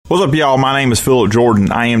What's up, y'all? My name is Philip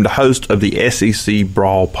Jordan. I am the host of the SEC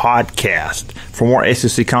Brawl podcast. For more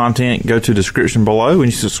SEC content, go to the description below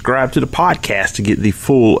and subscribe to the podcast to get the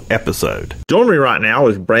full episode. Joining me right now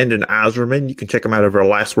is Brandon Eiserman. You can check him out over at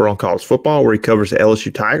Last Word on College Football, where he covers the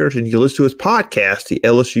LSU Tigers, and you can listen to his podcast, the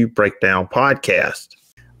LSU Breakdown Podcast.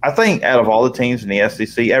 I think out of all the teams in the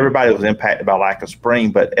SEC, everybody was impacted by lack of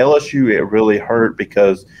spring, but LSU, it really hurt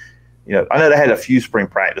because I know they had a few spring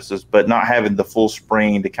practices, but not having the full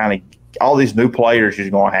spring to kind of all these new players you're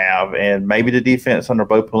going to have, and maybe the defense under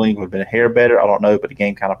Bo Pelini would have been a hair better. I don't know, but the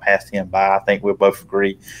game kind of passed him by. I think we'll both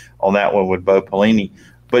agree on that one with Bo Pelini.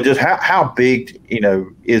 But just how big,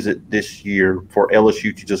 is it this year for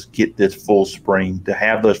LSU to just get this full spring, to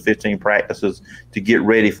have those 15 practices to get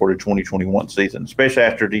ready for the 2021 season, especially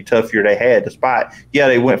after the tough year they had, despite,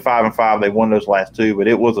 they went 5-5, they won those last two, but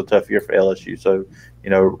it was a tough year for LSU. So,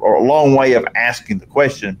 a long way of asking the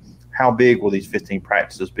question, how big will these 15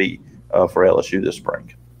 practices be for LSU this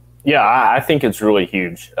spring? Yeah, I think it's really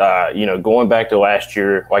huge. Going back to last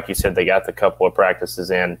year, like you said, they got the couple of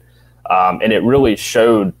practices in. And it really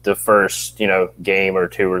showed the first, game or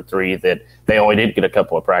two or three that they only did get a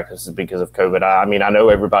couple of practices because of COVID. I know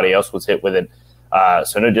everybody else was hit with it.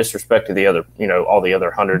 So no disrespect to the other, all the other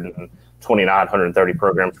 129, 130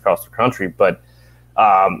 programs across the country. But,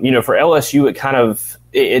 for LSU,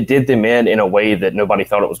 it did them in a way that nobody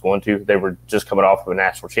thought it was going to. They were just coming off of a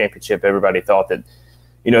national championship. Everybody thought that,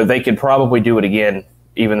 they could probably do it again,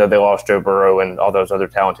 even though they lost Joe Burrow and all those other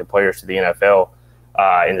talented players to the NFL.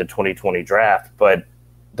 In the 2020 draft. But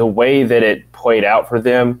the way that it played out for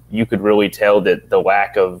them, you could really tell that the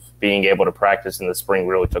lack of being able to practice in the spring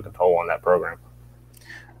really took a toll on that program.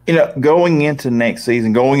 Going into next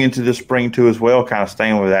season, going into the spring too as well, kind of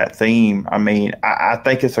staying with that theme, I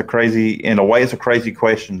think it's a crazy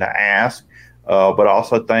question to ask. But I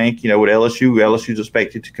also think, with LSU's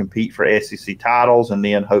expected to compete for SEC titles and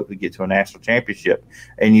then hopefully get to a national championship.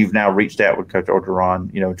 And you've now reached out with Coach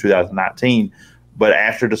Orgeron, in 2019. But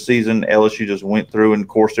after the season, LSU just went through, and of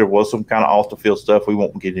course there was some kind of off-the-field stuff. We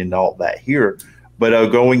won't get into all that here. But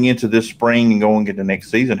going into this spring and going into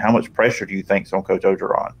next season, how much pressure do you think is on Coach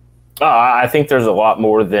Orgeron? I think there's a lot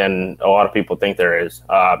more than a lot of people think there is.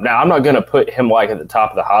 Now, I'm not going to put him at the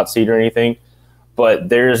top of the hot seat or anything, but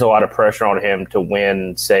there's a lot of pressure on him to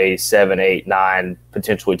win, say, 7, 8, 9,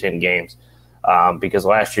 potentially 10 games. Because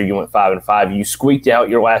last year you went 5-5. You squeaked out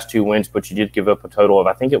your last two wins, but you did give up a total of,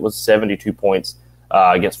 I think it was 72 points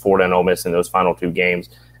against Florida and Ole Miss in those final two games.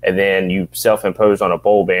 And then you self-imposed on a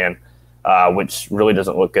bowl ban, which really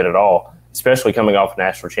doesn't look good at all, especially coming off a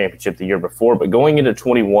national championship the year before. But going into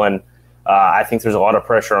 21, I think there's a lot of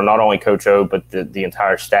pressure on not only Coach O, but the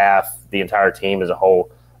entire staff, the entire team as a whole,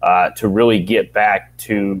 to really get back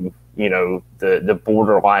to the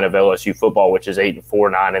borderline of LSU football, which is 8-4,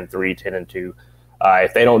 9-3, 10-2.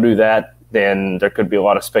 If they don't do that, then there could be a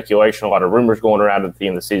lot of speculation, a lot of rumors going around at the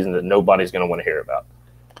end of the season that nobody's going to want to hear about.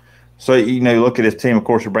 So, look at this team. Of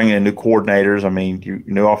course, you're bringing in new coordinators.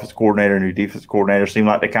 New offensive coordinator, new defense coordinator. Seem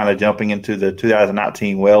like they're kind of jumping into the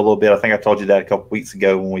 2019 well a little bit. I think I told you that a couple weeks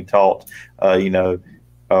ago when we talked,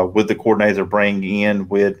 with the coordinators they're bringing in,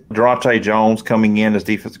 with Durante Jones coming in as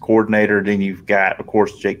defensive coordinator. Then you've got, of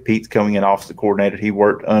course, Jake Peetz coming in offensive coordinator. He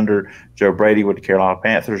worked under Joe Brady with the Carolina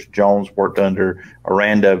Panthers. Jones worked under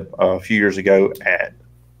Aranda a few years ago at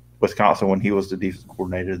Wisconsin when he was the defensive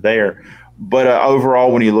coordinator there. But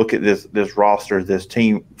overall, when you look at this roster, this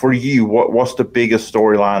team, for you, what's the biggest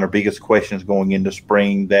storyline or biggest questions going into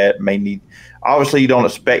spring that may need – obviously, you don't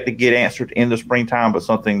expect to get answered in the springtime, but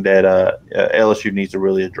something that LSU needs to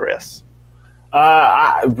really address?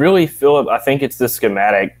 I really feel – I think it's the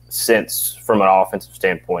schematic sense from an offensive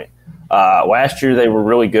standpoint. Last year, they were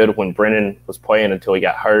really good when Brennan was playing until he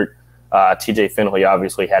got hurt. T.J. Finley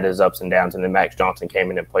obviously had his ups and downs, and then Max Johnson came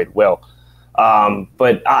in and played well.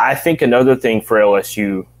 But I think another thing for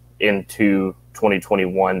LSU into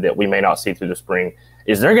 2021 that we may not see through the spring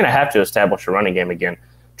is they're going to have to establish a running game again.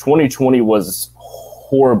 2020 was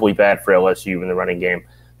horribly bad for LSU in the running game.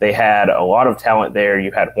 They had a lot of talent there.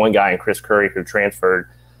 You had one guy in Chris Curry who transferred,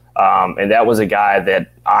 and that was a guy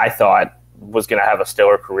that I thought was going to have a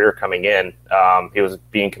stellar career coming in. He was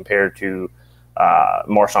being compared to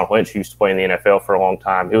Marshawn Lynch, who used to play in the NFL for a long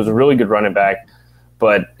time. He was a really good running back,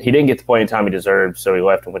 but he didn't get the playing time he deserved, so he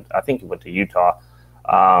left and went to Utah.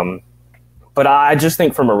 But I just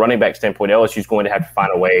think from a running back standpoint, LSU is going to have to find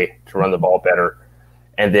a way to run the ball better.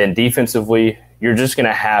 And then defensively, you're just going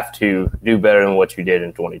to have to do better than what you did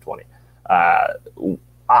in 2020.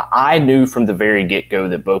 I knew from the very get-go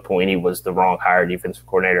that Bo Pelini was the wrong hire defensive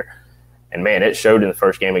coordinator. And, man, it showed in the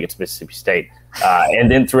first game against Mississippi State.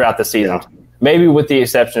 And then throughout the season. maybe with the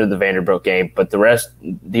exception of the Vanderbilt game, but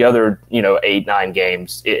the other 8-9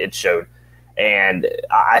 games, it showed. And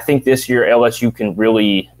I think this year LSU can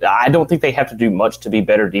really – I don't think they have to do much to be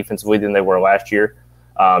better defensively than they were last year,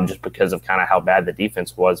 just because of kind of how bad the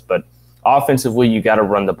defense was. But offensively, you got to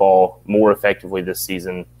run the ball more effectively this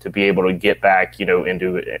season to be able to get back,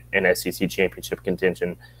 into an SEC championship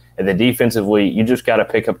contention. And then defensively, you just got to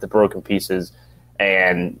pick up the broken pieces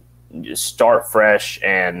and just start fresh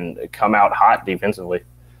and come out hot defensively.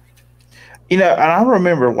 And I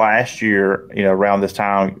remember last year, around this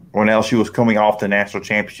time when LSU was coming off the national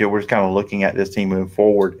championship, we're just kind of looking at this team moving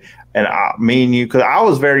forward. And me and you, because I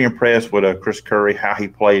was very impressed with Chris Curry, how he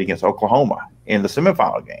played against Oklahoma in the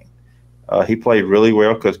semifinal game. He played really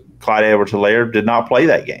well because Clyde Edwards-Helaire did not play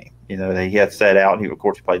that game. He had sat out. And of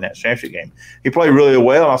course, he played in that championship game. He played really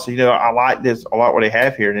well. And I said, I like this. I like what they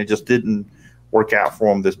have here. And it just didn't work out for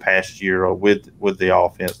him this past year with the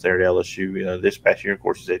offense there at LSU. This past year, of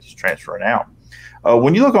course, he's transferring out.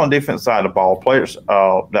 When you look on the defense side of the ball, players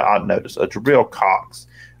that I noticed, Jabril Cox,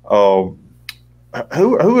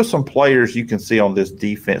 who are some players you can see on this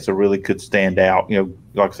defense that really could stand out?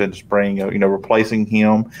 Like I said, in the spring, replacing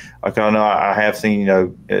him. Like I know I have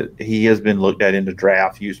seen, he has been looked at in the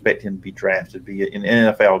draft. You expect him to be drafted, be an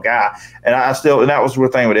NFL guy. And that was the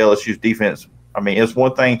thing with LSU's defense. I mean, it's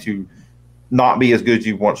one thing to not be as good as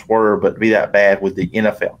you once were, but be that bad with the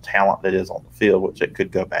NFL talent that is on the field, which it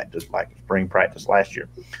could go back just like spring practice last year.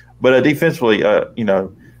 But defensively,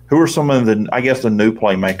 who are some of the new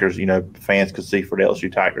playmakers, fans could see for the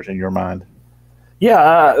LSU Tigers in your mind?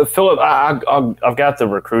 Yeah, Philip, I've got the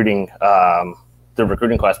recruiting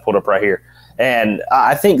class pulled up right here. And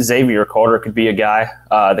I think Xavier Carter could be a guy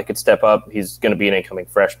that could step up. He's going to be an incoming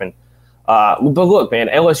freshman. But look, man,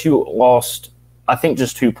 LSU lost – I think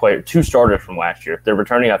just two starters from last year. They're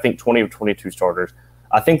returning, I think, 20 of 22 starters.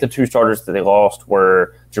 I think the two starters that they lost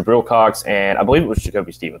were Jabril Cox and I believe it was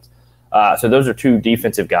Jacoby Stevens. So those are two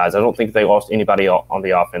defensive guys. I don't think they lost anybody on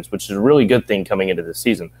the offense, which is a really good thing coming into this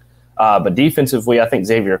season. But defensively, I think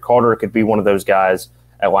Xavier Carter could be one of those guys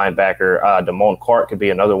at linebacker. Damone Clark could be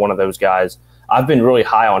another one of those guys. I've been really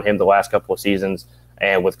high on him the last couple of seasons,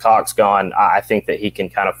 and with Cox gone, I think that he can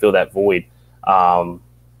kind of fill that void.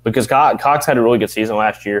 Because Cox had a really good season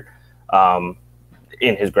last year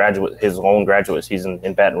in his lone graduate season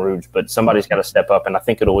in Baton Rouge, but somebody's got to step up, and I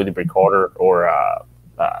think it'll either be Carter or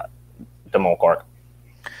Damone Clark.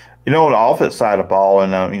 On the offense side of the ball,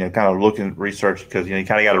 and kind of looking at research, because you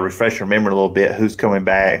kind of got to refresh your memory a little bit. Who's coming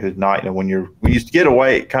back? Who's not? When you used to get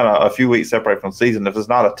away, kind of a few weeks separate from the season. If it's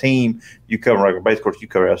not a team you cover regular base, of course you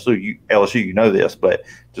cover LSU. You know this, but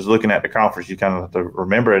just looking at the conference, you kind of have to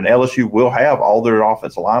remember. And LSU will have all their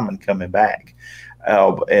offensive linemen coming back,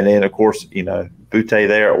 and then of course Butte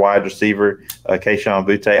there at wide receiver, Kayshon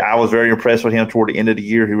Butte. I was very impressed with him toward the end of the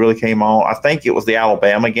year. He really came on. I think it was the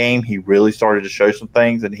Alabama game. He really started to show some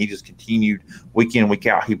things, and he just continued week in, week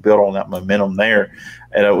out. He built on that momentum there.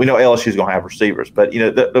 And we know LSU is going to have receivers. But,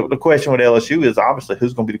 the question with LSU is obviously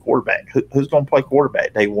who's going to be the quarterback? Who's going to play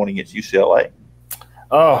quarterback day one against UCLA?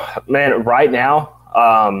 Oh, man, right now,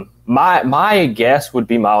 my guess would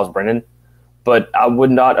be Miles Brennan. But I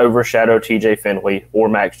would not overshadow TJ Finley or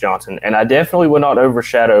Max Johnson. And I definitely would not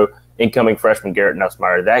overshadow incoming freshman Garrett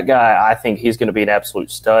Nussmeier. That guy, I think he's going to be an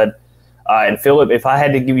absolute stud. And Philip, if I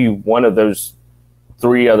had to give you one of those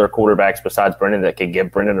three other quarterbacks besides Brennan that could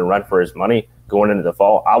give Brennan a run for his money going into the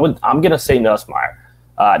fall, I'm going to say Nussmeier.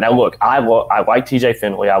 Now, look, I like TJ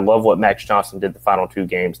Finley. I love what Max Johnson did the final two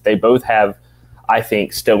games. They both have, I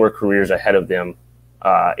think, stellar careers ahead of them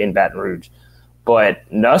in Baton Rouge. But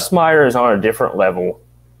Nussmeier is on a different level,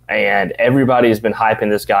 and everybody has been hyping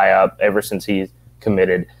this guy up ever since he's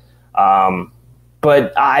committed.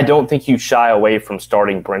 But I don't think you shy away from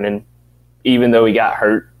starting Brennan, even though he got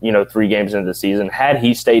hurt, 3 games into the season. Had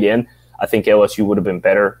he stayed in, I think LSU would have been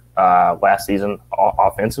better last season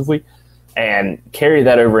offensively. And carry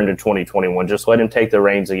that over into 2021. Just let him take the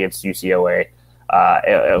reins against UCLA.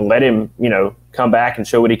 Let him, come back and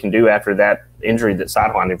show what he can do after that injury that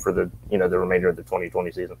sidelined him for the remainder of the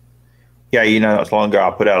 2020 season. Yeah, not so long ago I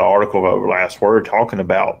put out an article over last word talking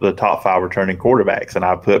about the top 5 returning quarterbacks, and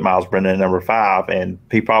I put Miles Brennan at number 5, and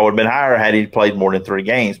he probably would have been higher had he played more than 3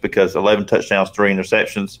 games because 11 touchdowns, 3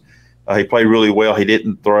 interceptions. He played really well. He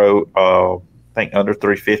didn't throw, I think, under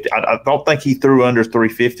 350. I don't think he threw under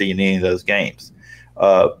 350 in any of those games.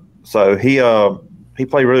 So he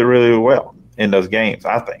played really, really well in those games,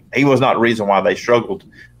 I think. He was not the reason why they struggled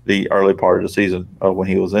the early part of the season when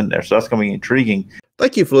he was in there. So that's going to be intriguing.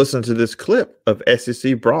 Thank you for listening to this clip of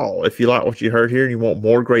SEC Brawl. If you like what you heard here and you want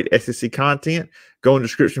more great SEC content, go in the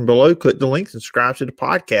description below, click the links, and subscribe to the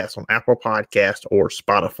podcast on Apple Podcast or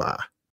Spotify.